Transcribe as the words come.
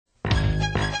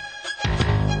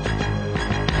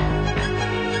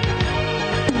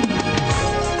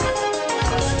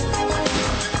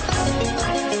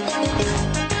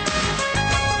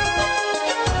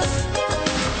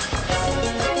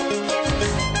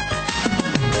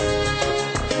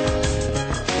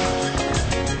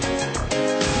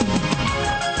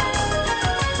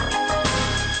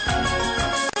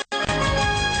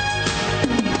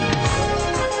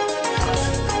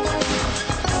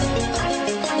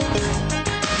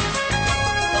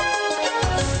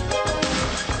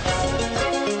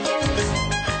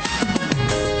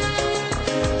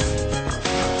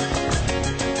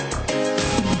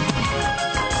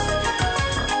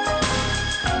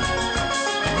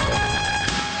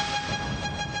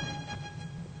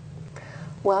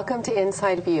Welcome to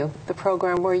Inside View, the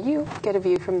program where you get a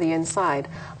view from the inside.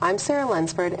 I'm Sarah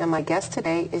Lunsford, and my guest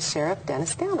today is Sheriff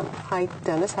Dennis Downham. Hi,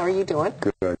 Dennis. How are you doing?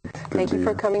 Good. Thank you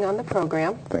for coming on the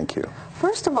program. Thank you.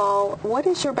 First of all, what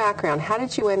is your background? How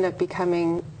did you end up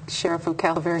becoming Sheriff of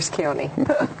Calaveras County?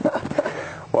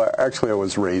 Well, actually, I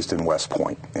was raised in West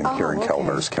Point, here in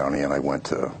Calaveras County, and I went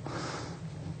to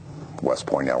West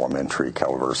Point Elementary,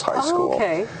 Calaveras High School.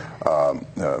 Okay.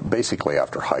 Basically,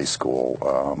 after high school,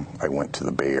 I went to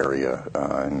the Bay Area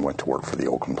and went to work for the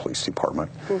Oakland Police Department.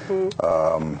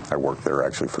 I worked there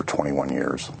actually for 21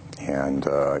 years. And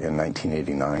in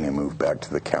 1989, I moved back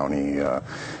to the county,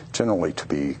 generally to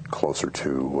be closer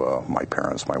to my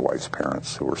parents, my wife's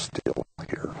parents, who are still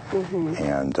here.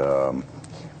 And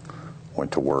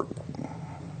went to work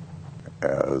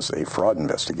as a fraud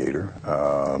investigator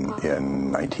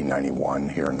in 1991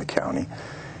 here in the county,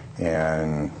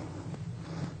 and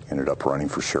ended up running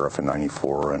for sheriff in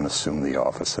 94 and assumed the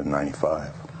office in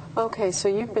 95. Okay, so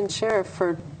you've been sheriff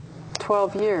for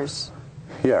 12 years.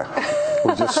 Yeah,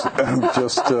 well, just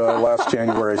last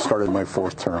January I started my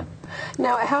fourth term.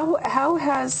 Now, how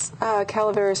has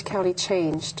Calaveras County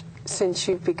changed since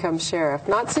you've become sheriff?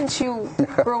 Not since you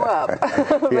grew up,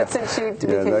 but since you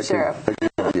became sheriff. That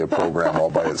could be a program all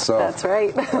by itself. That's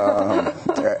right.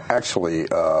 Actually,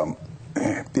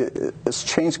 it's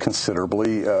changed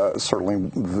considerably.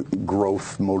 Certainly,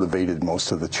 growth motivated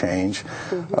most of the change,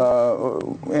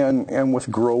 and with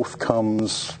growth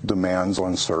comes demands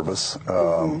on service,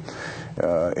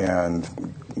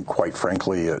 and quite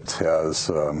frankly, it has,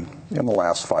 in the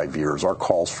last 5 years, our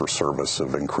calls for service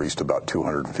have increased about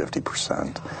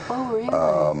 250%. Oh, really?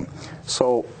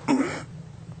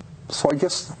 So I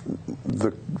guess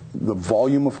the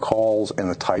volume of calls and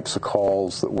the types of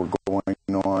calls that we're going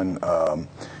on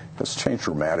has changed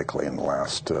dramatically in the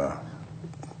last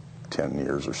 10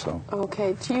 years or so.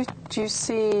 Okay. Do you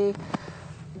see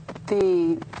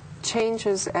the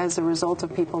changes as a result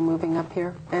of people moving up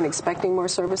here and expecting more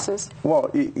services? Well,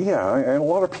 yeah, and a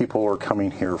lot of people are coming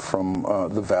here from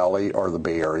the Valley or the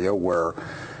Bay Area, where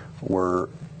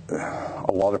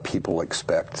a lot of people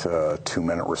expect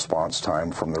 2-minute response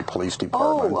time from their police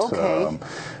department,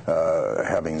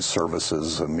 having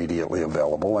services immediately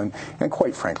available, and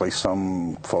quite frankly,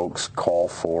 some folks call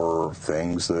for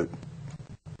things that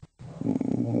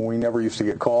we never used to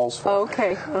get calls for.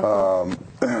 Okay.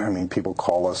 I mean, people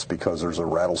call us because there's a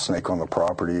rattlesnake on the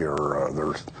property, or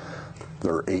their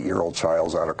 8-year-old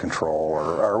child's out of control,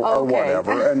 or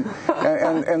whatever. And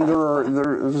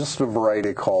there's just a variety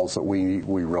of calls that we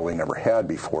really never had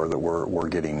before that we're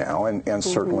getting now. And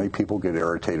certainly people get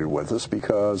irritated with us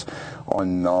because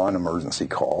on non-emergency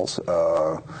calls,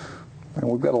 and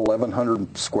we've got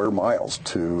 1,100 square miles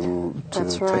to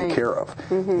take care of.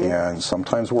 And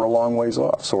sometimes we're a long ways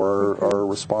off, so our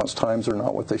response times are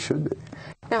not what they should be.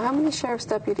 Now, how many sheriff's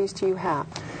deputies do you have?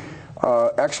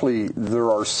 Actually,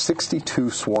 there are 62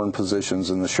 sworn positions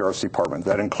in the Sheriff's Department.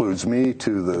 That includes me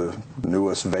to the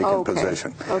newest vacant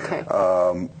position. Okay.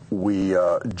 We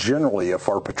generally, if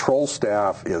our patrol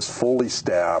staff is fully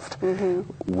staffed,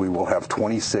 we will have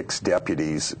 26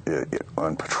 deputies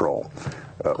on patrol.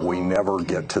 We never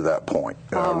get to that point.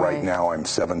 Right now, I'm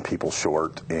 7 people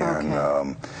short,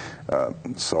 and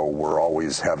so we're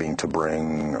always having to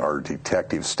bring our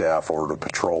detective staff over to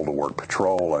patrol to work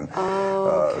patrol, and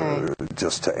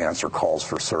just to answer calls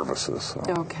for services. So.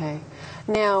 Okay.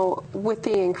 Now, with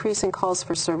the increase in calls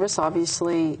for service,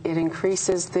 obviously it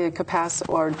increases the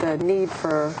capacity or the need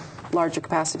for larger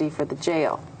capacity for the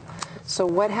jail. So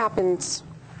what happens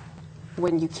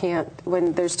when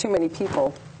there's too many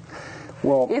people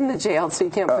in the jail, so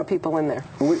you can't put people in there?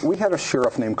 We had a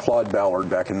sheriff named Claude Ballard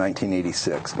back in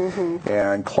 1986,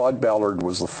 and Claude Ballard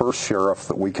was the first sheriff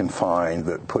that we can find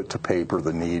that put to paper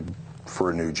the need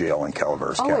for a new jail in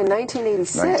Calaveras County. Oh, in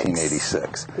 1986?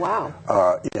 1986. Wow.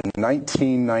 In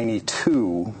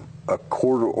 1992, a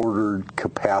court-ordered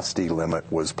capacity limit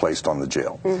was placed on the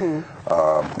jail.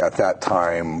 At that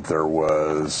time, there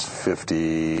was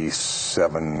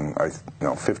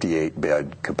 58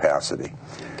 bed capacity.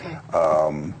 Okay.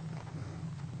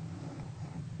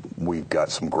 We got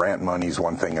some grant monies,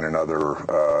 one thing and another,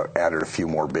 added a few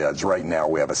more beds. Right now,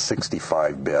 we have a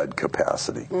 65-bed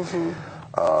capacity.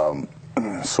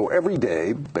 So every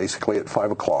day, basically at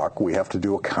 5 o'clock, we have to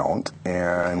do a count,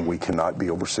 and we cannot be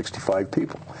over 65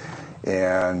 people.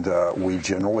 And we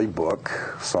generally book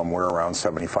somewhere around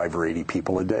 75 or 80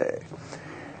 people a day.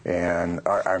 And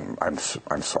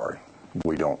I'm sorry,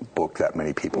 we don't book that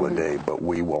many people a day, but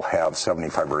we will have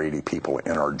 75 or 80 people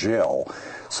in our jail.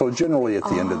 So generally at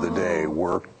the end of the day,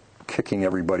 we're kicking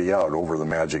everybody out over the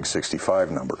magic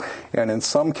 65 number. And in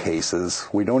some cases,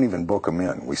 we don't even book them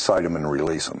in. We cite them and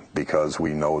release them because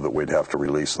we know that we'd have to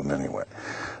release them anyway.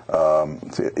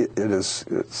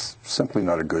 It's simply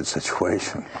not a good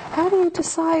situation. How do you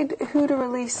decide who to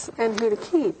release and who to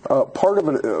keep? Part of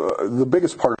it, the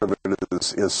biggest part of it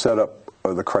is set up.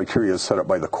 The criteria is set up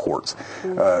by the courts.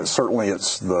 Certainly,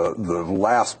 it's the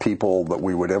last people that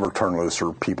we would ever turn loose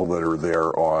are people that are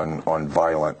there on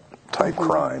violent type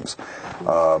crimes.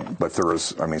 But there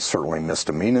is, I mean, certainly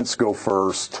misdemeanors go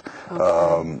first.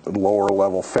 Lower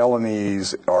level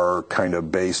felonies are kind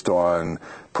of based on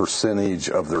percentage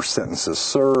of their sentences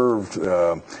served.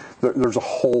 There's a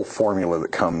whole formula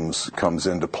that comes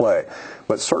into play.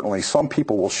 But certainly, some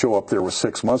people will show up there with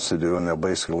 6 months to do, and they'll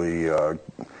basically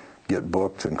get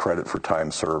booked and credit for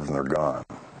time served, and they're gone.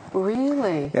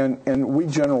 Really? And we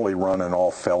generally run an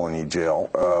all-felony jail.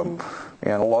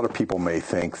 And a lot of people may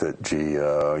think that, gee,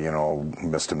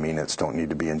 misdemeanors don't need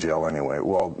to be in jail anyway.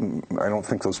 Well, I don't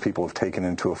think those people have taken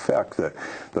into effect that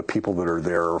the people that are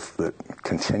there that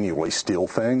continually steal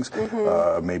things,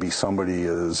 maybe somebody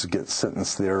gets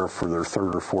sentenced there for their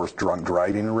third or fourth drunk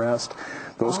driving arrest.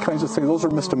 Those kinds of things, those are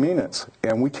misdemeanors,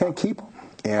 and we can't keep them.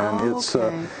 And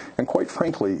and quite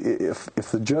frankly,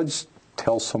 if the judge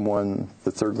tells someone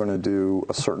that they're going to do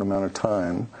a certain amount of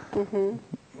time,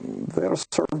 they ought to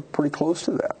serve pretty close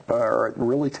to that, or it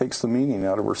really takes the meaning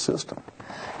out of our system.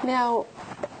 Now,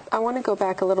 I want to go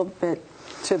back a little bit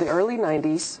to the early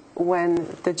 90s when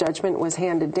the judgment was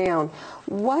handed down.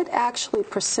 What actually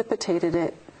precipitated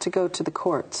it to go to the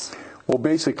courts? Well,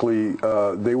 basically,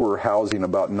 they were housing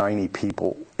about 90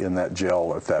 people in that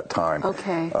jail at that time.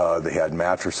 Okay. They had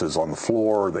mattresses on the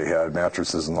floor. They had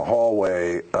mattresses in the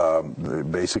hallway. They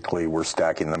basically were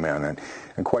stacking them in.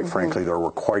 And quite frankly, there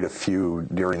were quite a few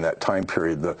during that time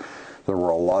period. There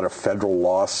were a lot of federal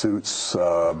lawsuits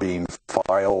being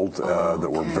filed that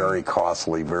were very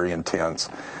costly, very intense.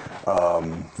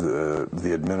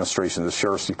 The administration, the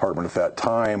Sheriff's Department at that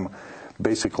time,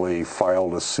 basically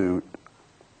filed a suit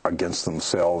against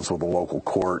themselves with the local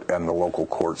court, and the local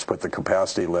courts put the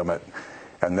capacity limit,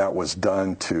 and that was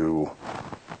done to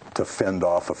fend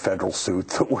off a federal suit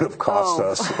that would have cost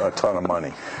us a ton of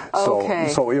money.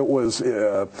 So it was,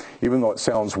 even though it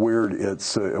sounds weird,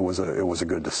 it was a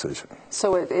good decision.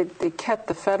 So it kept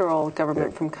the federal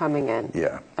government from coming in.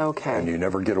 Yeah. Okay. And you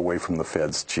never get away from the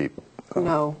feds cheap.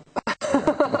 No.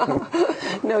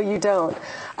 No, you don't.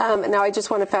 Now, I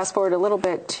just want to fast forward a little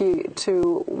bit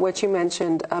to what you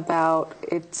mentioned about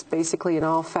it's basically an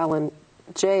all-felon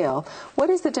jail. What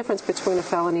is the difference between a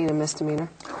felony and a misdemeanor?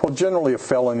 Well, generally a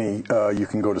felony, you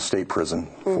can go to state prison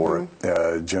for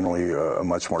it. Generally a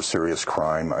much more serious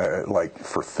crime, like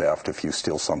for theft. If you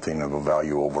steal something of a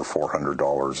value over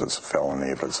 $400, it's a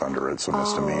felony. If it's under, it's a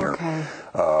misdemeanor.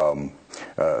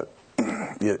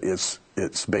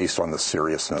 It's based on the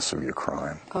seriousness of your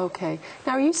crime. Okay.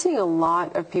 Now, are you seeing a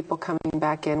lot of people coming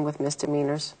back in with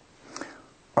misdemeanors?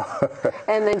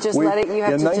 And then just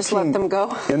just let them go?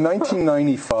 In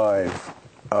 1995,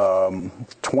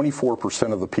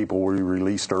 24% of the people we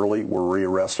released early were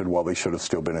rearrested while they should have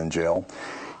still been in jail.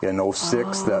 In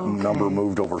 2006, that number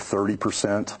moved over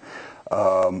 30%.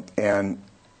 And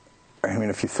I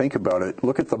mean, if you think about it,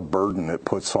 look at the burden it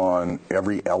puts on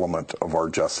every element of our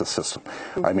justice system.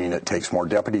 I mean, it takes more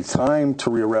deputy time to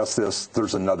rearrest this.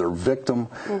 There's another victim.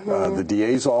 The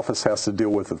DA's office has to deal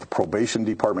with it. The probation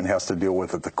department has to deal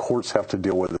with it. The courts have to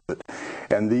deal with it.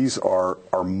 And these are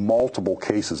multiple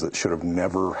cases that should have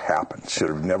never happened, should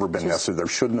have never been necessary. There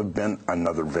shouldn't have been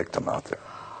another victim out there.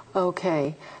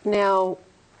 Okay. Now,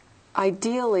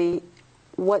 ideally,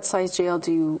 what size jail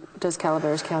does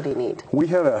Calaveras County need? We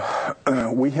had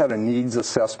a needs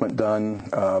assessment done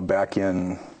back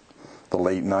in the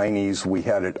late 90s. We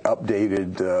had it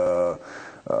updated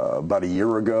about a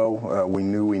year ago. We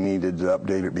knew we needed to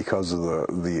update it because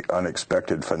of the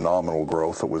unexpected phenomenal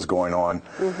growth that was going on.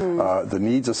 The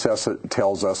needs assessment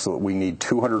tells us that we need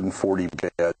 240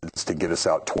 beds to get us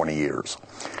out 20 years.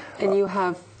 And you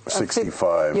have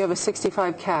 65. You have a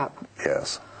 65 cap.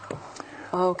 Yes.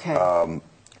 Okay.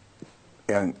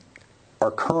 And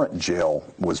our current jail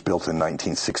was built in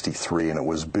 1963, and it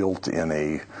was built in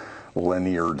a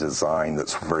linear design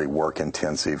that's very work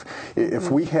intensive. If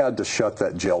we had to shut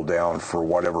that jail down for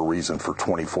whatever reason for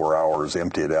 24 hours,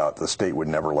 empty it out, the state would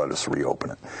never let us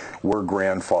reopen it. We're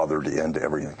grandfathered into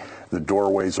everything. The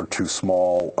doorways are too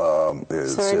small.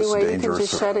 Is there any way you can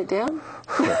just shut it down?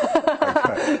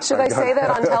 Should I say that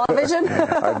on television?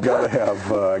 I've got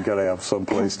to have some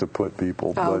place to put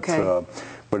people.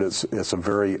 But it's a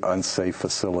very unsafe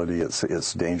facility.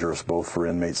 It's dangerous both for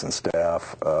inmates and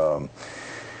staff.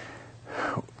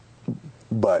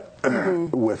 But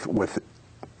with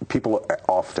people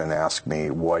often ask me,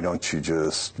 why don't you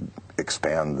just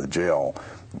expand the jail?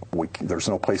 There's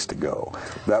no place to go.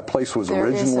 That place was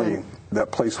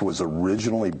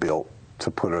originally built to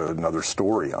put another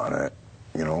story on it.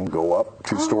 You know, go up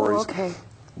 2 stories. Okay.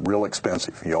 Real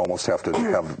expensive. You almost have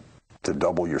to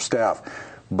double your staff.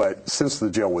 But since the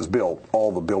jail was built,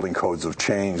 all the building codes have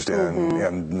changed,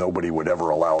 and nobody would ever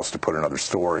allow us to put another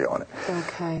story on it.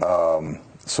 Okay.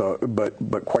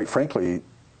 But quite frankly,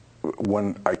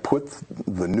 when I put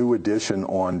the new addition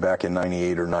on back in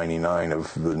 98 or 99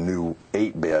 of the new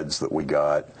 8 beds that we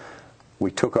got, we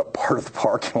took up part of the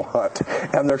parking lot,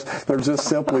 and there's just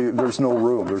simply, there's no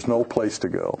room, there's no place to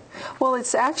go. Well,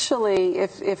 it's actually,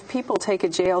 if people take a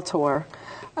jail tour,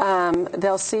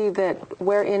 they'll see that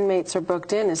where inmates are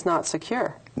booked in is not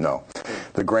secure. No.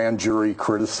 The grand jury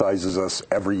criticizes us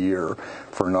every year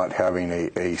for not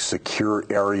having a secure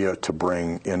area to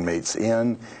bring inmates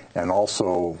in, and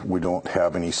also we don't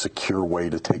have any secure way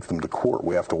to take them to court.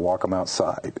 We have to walk them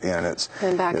outside, and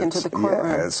back into the courtroom.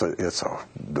 Yeah, it's a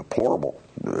deplorable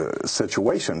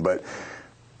situation, but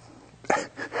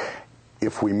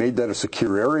if we made that a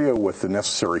secure area with the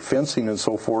necessary fencing and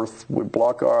so forth, we'd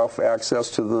block off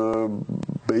access to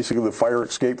basically the fire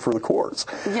escape for the courts.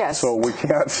 Yes. So we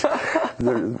can't.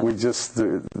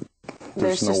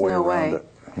 There's no way around it.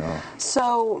 No.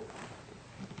 So,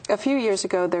 a few years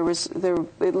ago,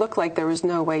 it looked like there was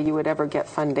no way you would ever get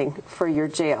funding for your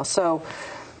jail. So,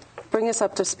 bring us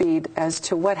up to speed as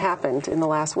to what happened in the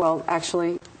last. Well,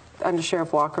 actually, Under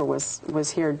Sheriff Walker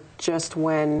was here just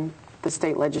when the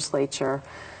state legislature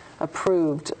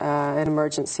approved an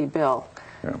emergency bill.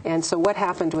 Yeah. And so what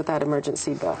happened with that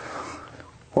emergency bill?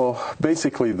 Well,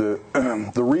 basically the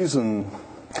reason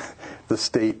the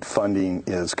state funding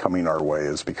is coming our way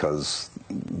is because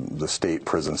the state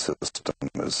prison system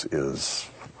is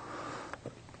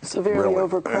severely really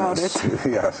overcrowded.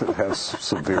 Yes, it has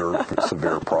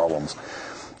severe problems.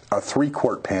 A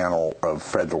 3-court panel of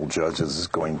federal judges is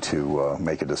going to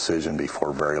make a decision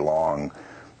before very long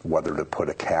whether to put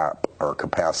a cap or a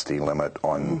capacity limit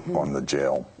on the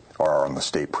jail or on the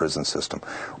state prison system.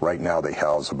 Right now they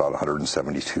house about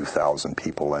 172,000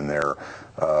 people in there.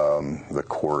 The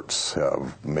courts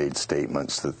have made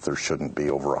statements that there shouldn't be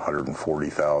over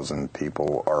 140,000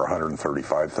 people or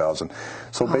 135,000.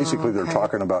 So basically they're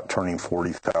talking about turning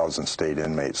 40,000 state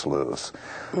inmates loose.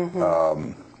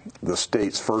 The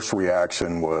state's first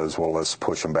reaction was, well, let's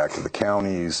push them back to the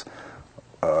counties.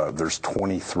 There's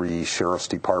 23 sheriff's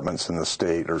departments in the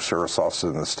state, or sheriff's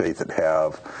offices in the state, that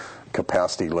have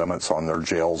capacity limits on their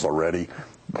jails already.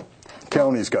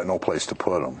 County's got no place to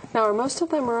put them. Now, are most of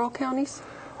them rural counties?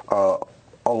 A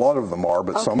lot of them are,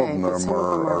 but some of them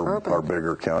are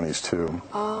bigger counties too.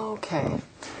 Oh, okay.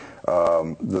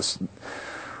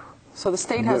 So the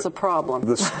state has a problem.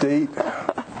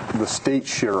 The state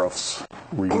sheriffs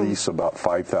release about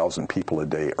 5,000 people a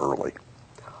day early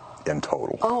in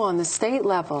total. Oh, on the state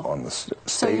level. On the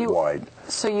statewide.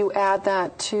 So you add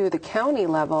that to the county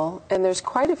level, and there's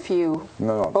quite a few.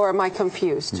 No. Or am I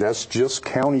confused? That's just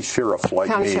county sheriffs like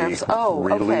county me. Sheriffs. Oh,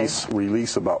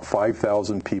 release about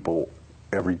 5,000 people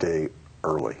every day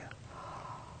early.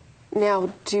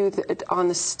 Now, on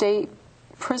the state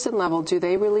prison level, do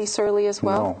they release early as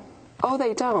well? No. Oh,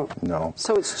 they don't? No.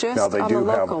 So it's just on the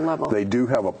local level? They do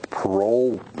have a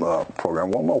parole program.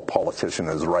 Well, no politician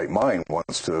in his right mind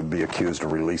wants to be accused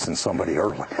of releasing somebody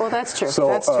early. Well, that's true. So,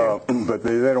 that's true. But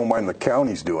they don't mind the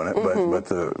counties doing it,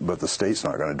 but the state's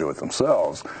not going to do it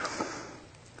themselves.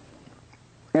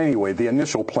 Anyway, the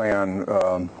initial plan,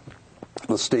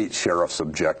 the state sheriffs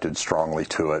objected strongly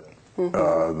to it.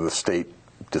 The state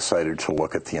decided to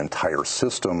look at the entire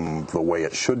system the way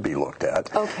it should be looked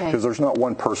at. Okay. Because there's not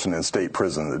one person in state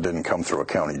prison that didn't come through a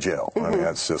county jail. I mean,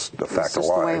 that's just a fact of life. It's just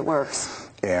the way it works.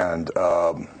 And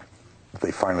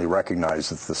they finally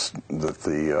recognized that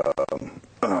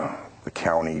the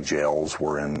county jails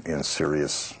were in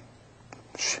serious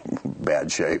bad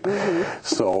shape.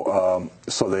 So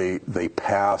they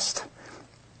passed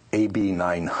AB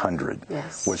 900,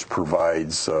 yes, which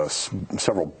provides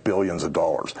several billions of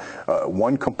dollars.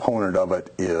 One component of it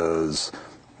is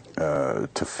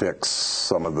to fix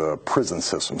some of the prison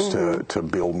systems, to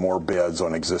build more beds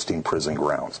on existing prison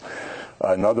grounds.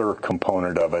 Another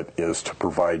component of it is to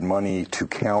provide money to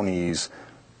counties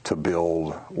to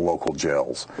build local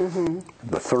jails.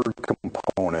 The third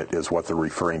component is what they're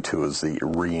referring to as the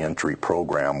reentry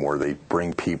program, where they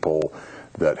bring people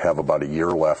that have about a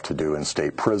year left to do in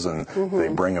state prison. They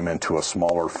bring them into a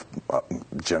smaller,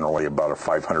 generally about a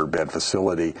 500-bed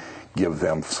facility, give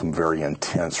them some very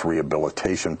intense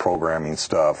rehabilitation programming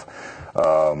stuff,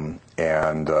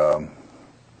 and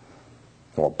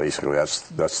Well, basically, that's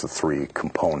the three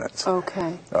components.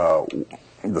 Okay.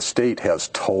 The state has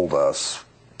told us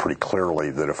pretty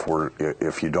clearly that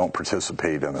if you don't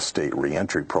participate in a state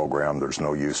reentry program, there's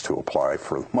no use to apply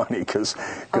for money because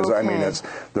Okay. I mean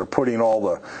they're putting all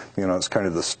the it's kind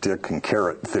of the stick and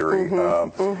carrot theory.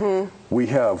 We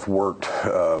have worked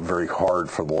very hard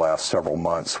for the last several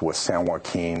months with San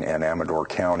Joaquin and Amador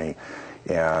County,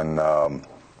 and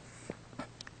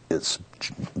it's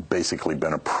basically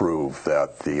been approved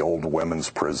that the old women's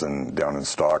prison down in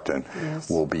Stockton Yes.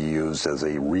 will be used as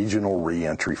a regional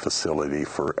reentry facility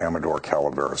for Amador,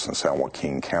 Calaveras, and San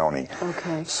Joaquin County.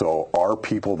 Okay. So our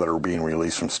people that are being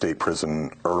released from state prison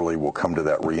early will come to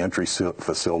that reentry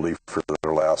facility for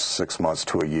their last 6 months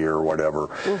to a year or whatever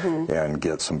and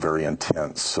get some very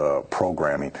intense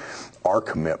programming. Our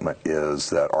commitment is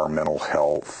that our mental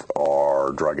health,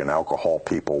 our drug and alcohol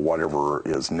people, whatever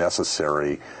is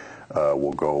necessary,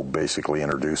 will go basically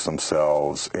introduce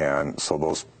themselves, and so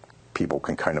those people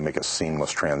can kind of make a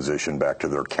seamless transition back to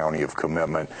their county of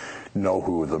commitment, know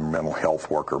who the mental health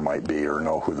worker might be or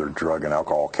know who their drug and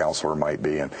alcohol counselor might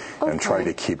be, and try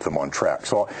to keep them on track.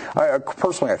 So I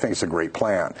personally, I think it's a great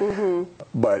plan.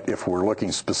 But if we're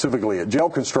looking specifically at jail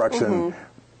construction,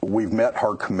 we've met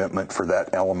our commitment for that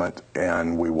element,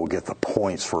 and we will get the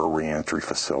points for a reentry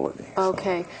facility.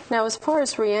 Okay. Now, as far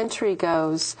as reentry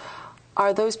goes,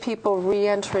 are those people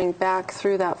re-entering back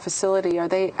through that facility? Are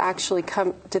they actually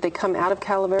did they come out of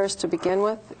Calaveras to begin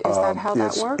with? Is that how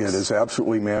that works? It is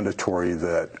absolutely mandatory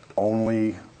that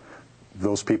only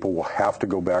those people will have to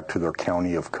go back to their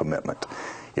county of commitment.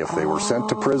 If they were sent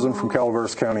to prison from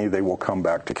Calaveras County, they will come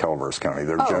back to Calaveras County.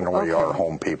 They're generally our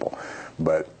home people,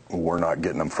 but we're not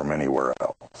getting them from anywhere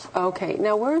else. Okay.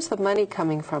 Now, where's the money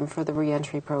coming from for the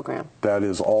reentry program? That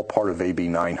is all part of AB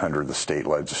 900, the state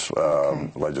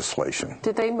legislation.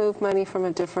 Did they move money from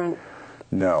a different...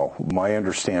 No. My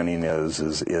understanding is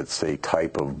it's a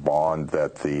type of bond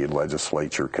that the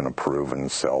legislature can approve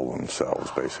and sell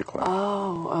themselves, basically.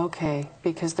 Oh, okay.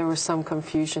 Because there was some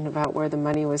confusion about where the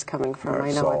money was coming from,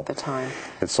 Right, I know, so at the time.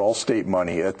 It's all state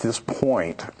money. At this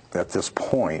point,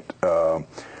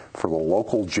 for the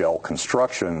local jail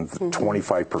construction,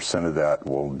 25% of that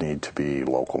will need to be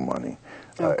local money.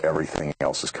 Everything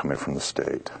else is coming from the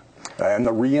state. And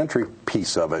the reentry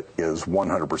piece of it is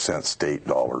 100% state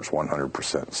dollars,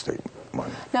 100% state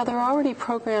money. Now, there are already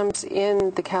programs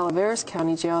in the Calaveras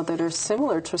County Jail that are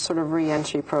similar to sort of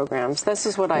reentry programs. This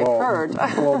is what I've heard.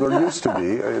 Well, there used to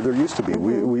be.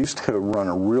 We used to run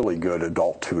a really good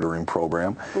adult tutoring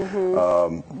program.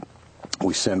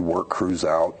 We send work crews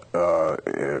out.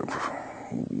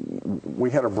 We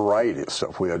had a variety of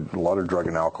stuff. We had a lot of drug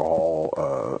and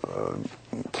alcohol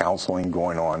counseling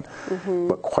going on.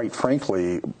 But quite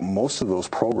frankly, most of those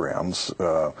programs,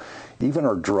 even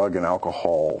our drug and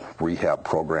alcohol rehab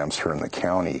programs here in the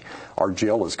county, our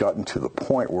jail has gotten to the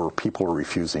point where people are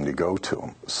refusing to go to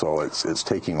them. So it's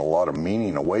taking a lot of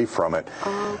meaning away from it.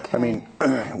 I mean,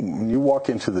 when you walk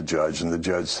into the judge and the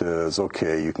judge says,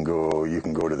 okay, you can go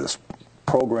to this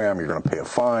program, you're going to pay a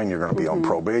fine, you're going to be on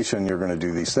probation, you're going to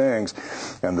do these things,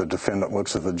 and the defendant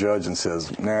looks at the judge and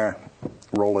says, nah,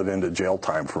 roll it into jail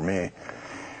time for me,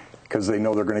 because they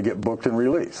know they're going to get booked and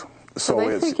released. So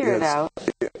they figure it out.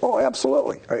 Oh,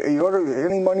 absolutely. You ought to,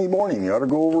 any Monday morning, you ought to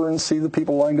go over and see the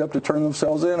people lined up to turn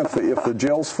themselves in. If the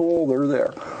jail's full, they're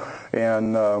there.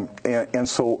 And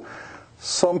so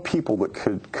some people that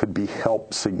could be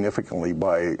helped significantly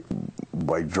by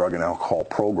drug and alcohol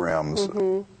programs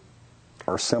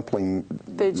are simply...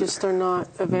 They just are not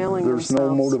availing themselves. There's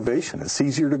no motivation. It's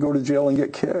easier to go to jail and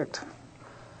get kicked.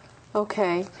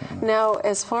 Okay. Now,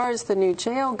 as far as the new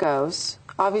jail goes,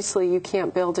 obviously you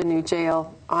can't build a new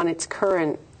jail on its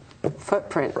current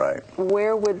footprint. Right.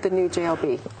 Where would the new jail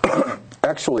be?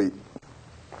 Actually,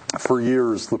 for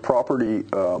years, the property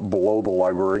below the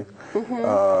library,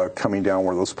 coming down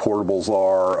where those portables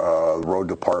are, the road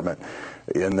department,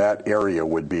 in that area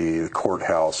would be the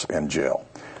courthouse and jail.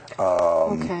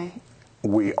 Okay.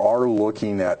 We are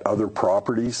looking at other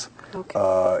properties,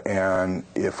 and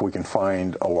if we can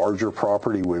find a larger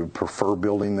property, we would prefer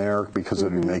building there because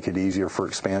it would make it easier for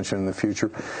expansion in the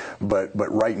future. But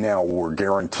right now, we're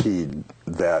guaranteed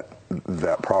that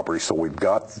property, so we've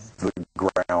got the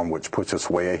ground, which puts us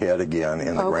way ahead again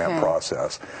in the grant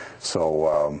process.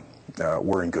 So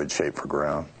we're in good shape for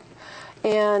ground.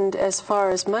 And as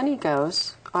far as money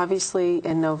goes, obviously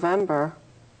in November,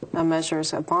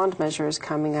 a bond measure is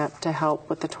coming up to help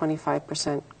with the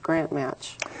 25% grant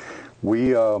match.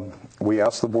 We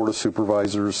asked the Board of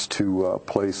Supervisors to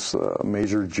place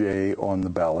Measure J on the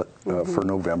ballot for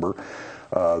November.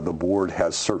 The board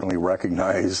has certainly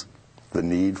recognized the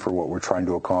need for what we're trying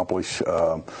to accomplish.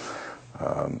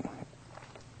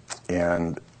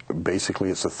 And basically,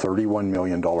 it's a $31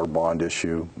 million bond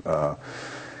issue.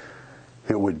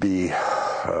 It would be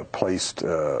placed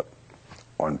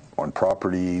on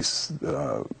properties,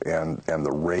 and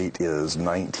the rate is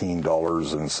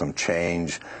 $19 and some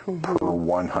change per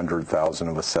 100,000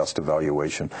 of assessed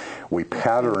evaluation. We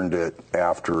patterned it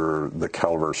after the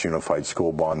Calaveras Unified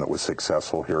School Bond that was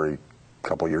successful here a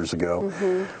couple years ago.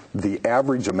 The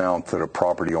average amount that a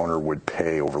property owner would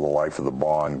pay over the life of the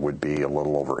bond would be a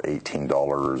little over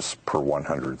 $18 per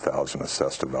 100,000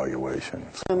 assessed evaluation.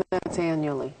 And that's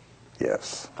annually?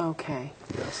 Yes. Okay.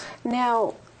 Yes.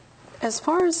 Now, as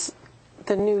far as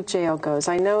the new jail goes,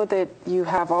 I know that you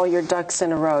have all your ducks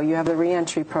in a row. You have the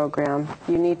reentry program.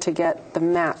 You need to get the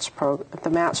match part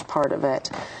of it.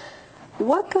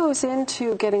 What goes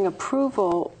into getting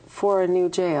approval for a new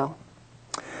jail?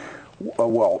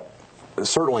 Well,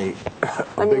 certainly.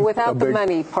 Without the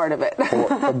money part of it.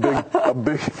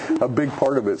 a big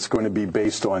part of it's going to be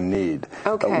based on need.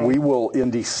 Okay. We will, in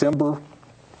December,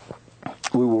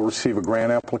 we will receive a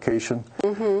grant application.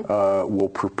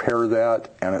 We'll prepare that,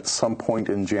 and at some point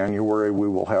in January, we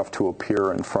will have to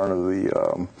appear in front of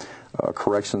the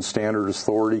Correction Standards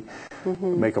Authority,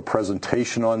 make a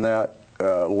presentation on that,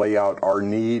 lay out our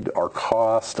need, our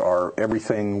cost, our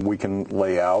everything we can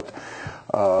lay out.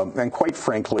 And quite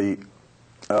frankly,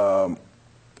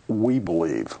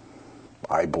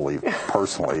 I believe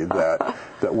personally that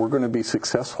we're going to be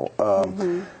successsul.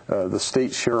 The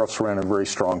state sheriffs ran a very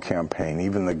strong campaign.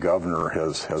 Even the governor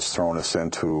has thrown us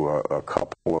into a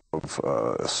couple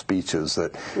of speeches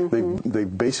that they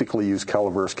basically use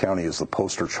Calaveras County as the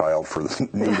poster child for the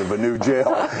need of a new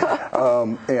jail.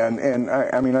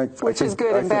 Which is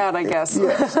good and bad, I guess.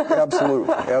 Yes,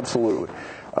 absolutely.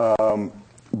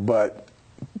 But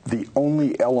the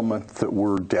only element that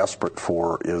we're desperate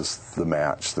for is the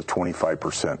match, the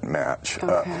 25% match.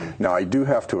 Okay. Now, I do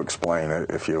have to explain,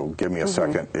 if you'll give me a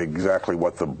second, exactly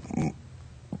what the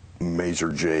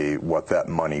Major J, what that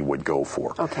money would go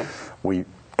for. Okay. We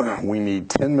need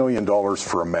 $10 million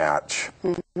for a match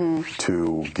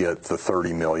to get the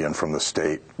 $30 million from the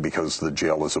state, because the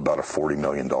jail is about a $40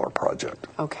 million project.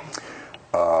 Okay.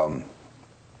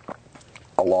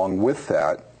 Along with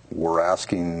that, we're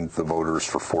asking the voters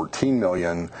for $14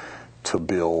 million to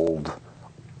build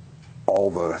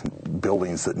all the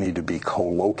buildings that need to be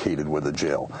co-located with the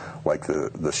jail, like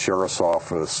the sheriff's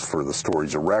office for the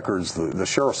storage of records. The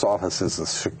sheriff's office is the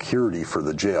security for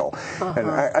the jail.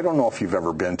 And I don't know if you've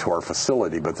ever been to our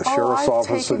facility, but the sheriff's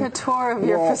office... I've taken a tour of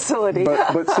your facility.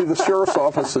 But see, the sheriff's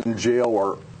office and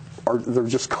jail they're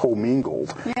just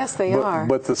commingled. Yes, they are.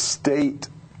 But the state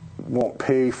won't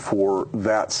pay for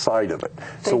that side of it.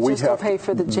 They just don't pay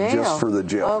for the jail? Just for the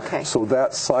jail. Okay. So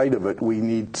that side of it we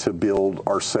need to build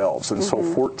ourselves. And so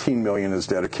 $14 million is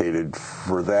dedicated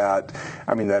for that.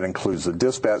 I mean, that includes the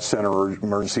dispatch center,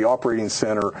 emergency operating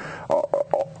center,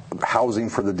 housing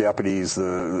for the deputies,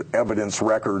 the evidence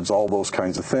records, all those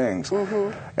kinds of things.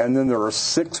 And then there are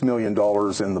 $6 million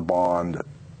in the bond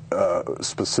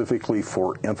specifically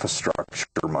for infrastructure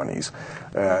monies,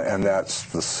 and that's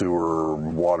the sewer,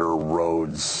 water,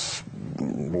 roads,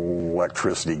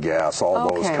 electricity, gas, all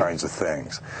those kinds of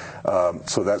things.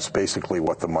 So that's basically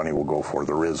what the money will go for.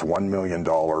 There is $1 million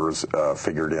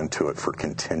figured into it for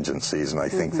contingencies, and I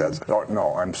think that's,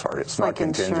 no, I'm sorry, it's not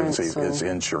contingency, it's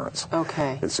insurance.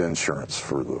 Okay. It's insurance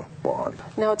for the bond.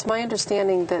 Now, it's my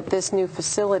understanding that this new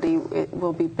facility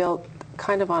will be built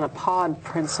kind of on a pod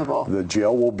principle. The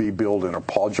jail will be built in a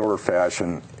podular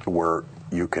fashion where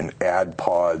you can add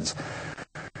pods.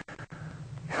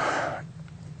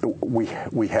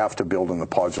 We have to build in the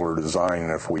podular design,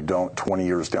 and if we don't, 20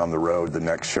 years down the road, the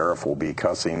next sheriff will be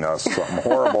cussing us something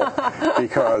horrible,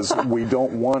 because we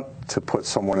don't want to put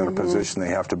someone in a position they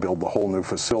have to build the whole new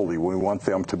facility. We want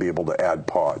them to be able to add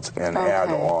pods and add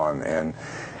on,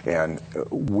 and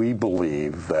we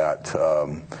believe that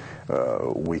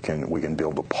we can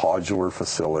build a podular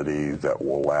facility that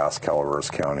will last Calaveras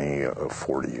County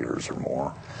 40 years or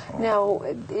more. Now,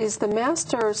 is the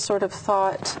master sort of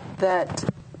thought that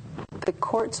the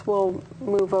courts will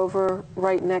move over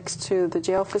right next to the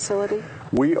jail facility?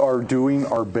 We are doing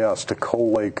our best to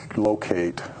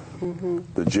co-locate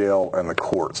the jail and the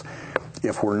courts.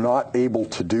 If we're not able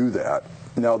to do that,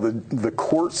 now the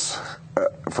courts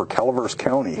for Calaveras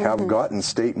County have gotten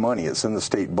state money. It's in the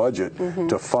state budget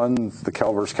to fund the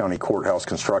Calaveras County courthouse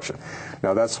construction.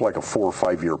 Now that's like a 4 or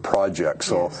 5 year project.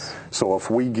 So so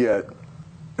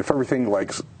if everything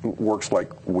works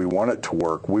like we want it to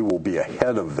work, we will be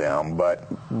ahead of them, but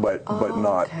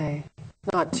not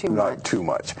not too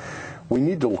much. we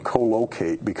need to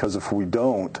co-locate, because if we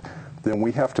don't, then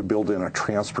we have to build in a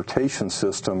transportation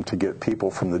system to get people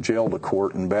from the jail to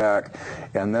court and back,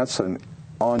 and that's an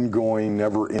ongoing,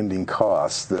 never-ending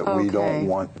cost that we don't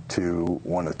want to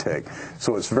take.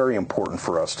 So it's very important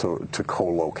for us to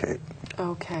co-locate.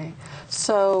 Okay.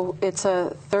 So it's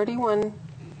a $31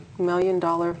 million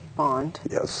bond.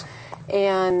 Yes.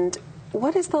 And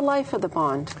what is the life of the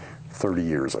bond? 30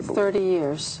 years, I believe. 30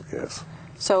 years. Yes.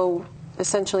 So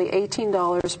essentially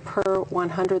 $18 per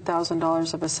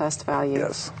 $100,000 of assessed value.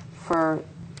 Yes. For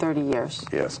 30 years.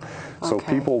 Yes. So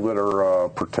Okay. people that are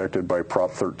protected by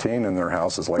Prop 13 in their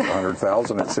house is like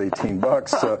 $100,000. It's $18.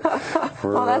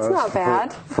 Well, that's not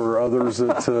bad. For others,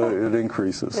 it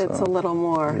increases. It's a little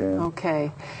more. Yeah.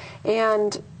 Okay.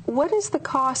 And what is the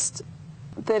cost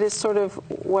that is sort of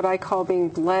what I call being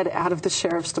bled out of the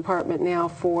sheriff's department now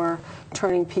for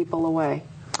turning people away?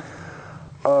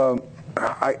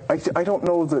 I don't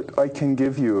know that I can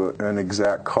give you an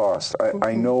exact cost.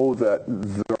 I know that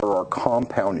there are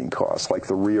compounding costs, like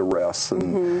the rearrests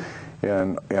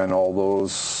and all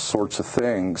those sorts of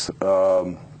things.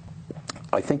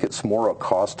 I think it's more a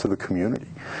cost to the community,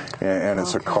 and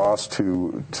it's a cost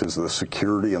to the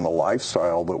security and the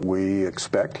lifestyle that we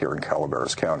expect here in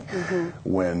Calaveras County.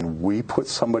 When we put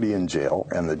somebody in jail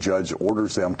and the judge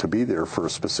orders them to be there for a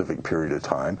specific period of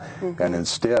time, and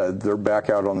instead they're back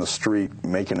out on the street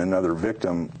making another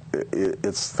victim,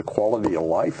 it's the quality of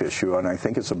life issue, and I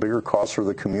think it's a bigger cost for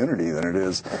the community than it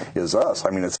is us. I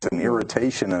mean, it's an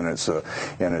irritation, and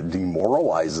it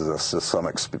demoralizes us to some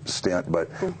extent, but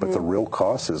the real cost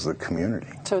is the community.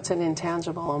 So it's an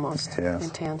intangible, almost Yes.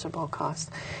 intangible cost.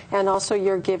 And also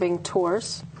you're giving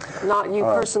tours, not you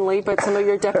personally, but some of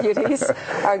your deputies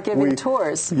are giving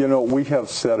tours. You know, we have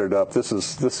set it up. This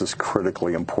is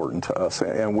critically important to us,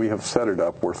 and we have set it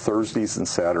up where Thursdays and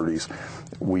Saturdays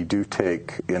we do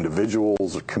take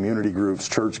individuals, community groups,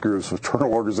 church groups,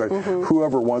 fraternal orders,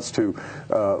 whoever wants to,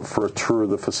 for a tour of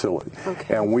the facility.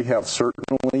 Okay. And we have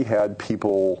certainly had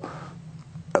people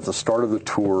at the start of the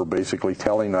tour basically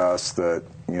telling us that,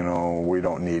 you know, we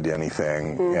don't need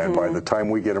anything, and by the time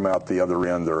we get them out the other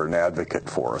end, they're an advocate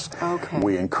for us. Okay.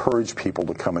 We encourage people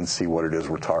to come and see what it is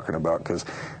we're talking about, because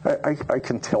I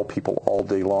can tell people all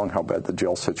day long how bad the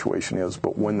jail situation is,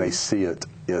 but when they see it,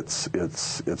 it's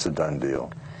a done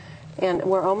deal. And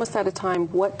we're almost out of time.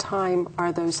 What time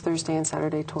are those Thursday and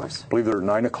Saturday tours? I believe they're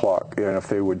 9 o'clock, and if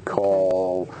they would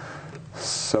call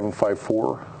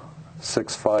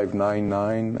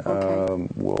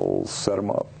 754-6599, we'll set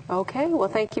them up. Okay. Well,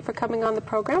 thank you for coming on the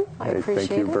program. I appreciate it.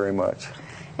 Thank you very much.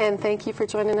 And thank you for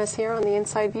joining us here on The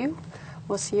Inside View.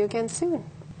 We'll see you again soon.